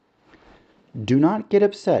Do not get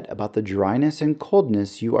upset about the dryness and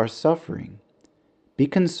coldness you are suffering. Be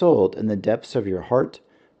consoled in the depths of your heart,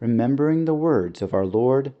 remembering the words of our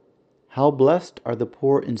Lord, "How blessed are the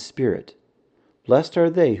poor in spirit! Blessed are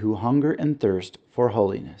they who hunger and thirst for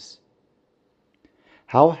holiness."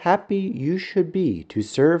 How happy you should be to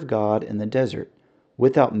serve God in the desert,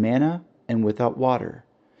 without manna and without water,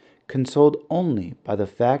 consoled only by the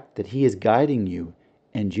fact that He is guiding you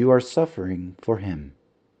and you are suffering for Him.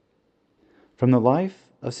 From the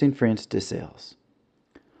life of St. Francis de Sales.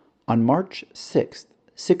 On March 6,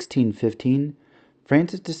 1615,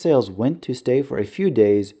 Francis de Sales went to stay for a few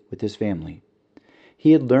days with his family.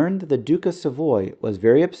 He had learned that the Duke of Savoy was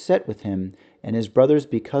very upset with him and his brothers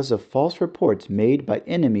because of false reports made by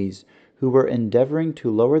enemies who were endeavoring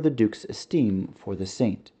to lower the Duke's esteem for the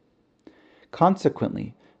saint.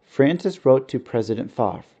 Consequently, Francis wrote to President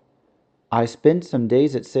Favre, "I spent some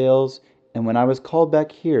days at Sales, and when I was called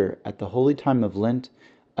back here at the holy time of Lent,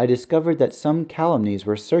 I discovered that some calumnies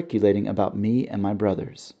were circulating about me and my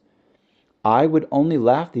brothers. I would only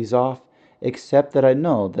laugh these off, except that I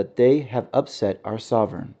know that they have upset our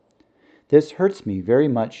sovereign. This hurts me very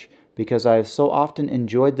much because I have so often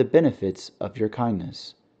enjoyed the benefits of your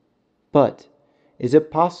kindness. But is it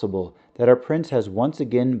possible that our prince has once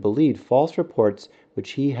again believed false reports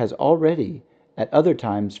which he has already at other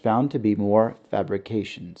times found to be more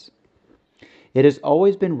fabrications? It has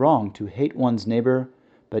always been wrong to hate one's neighbor,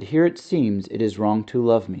 but here it seems it is wrong to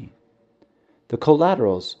love me. The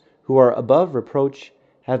collaterals, who are above reproach,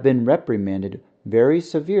 have been reprimanded very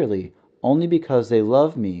severely only because they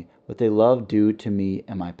love me with a love due to me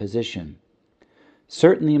and my position.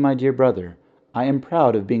 Certainly, my dear brother, I am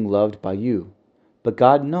proud of being loved by you, but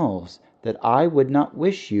God knows that I would not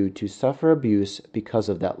wish you to suffer abuse because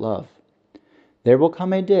of that love. There will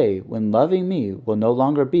come a day when loving me will no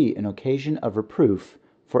longer be an occasion of reproof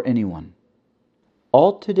for anyone.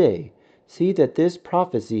 All today see that this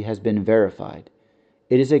prophecy has been verified.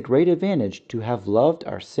 It is a great advantage to have loved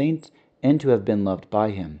our saint and to have been loved by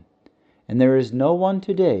him. And there is no one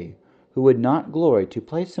today who would not glory to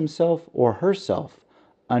place himself or herself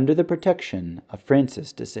under the protection of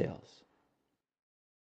Francis de Sales.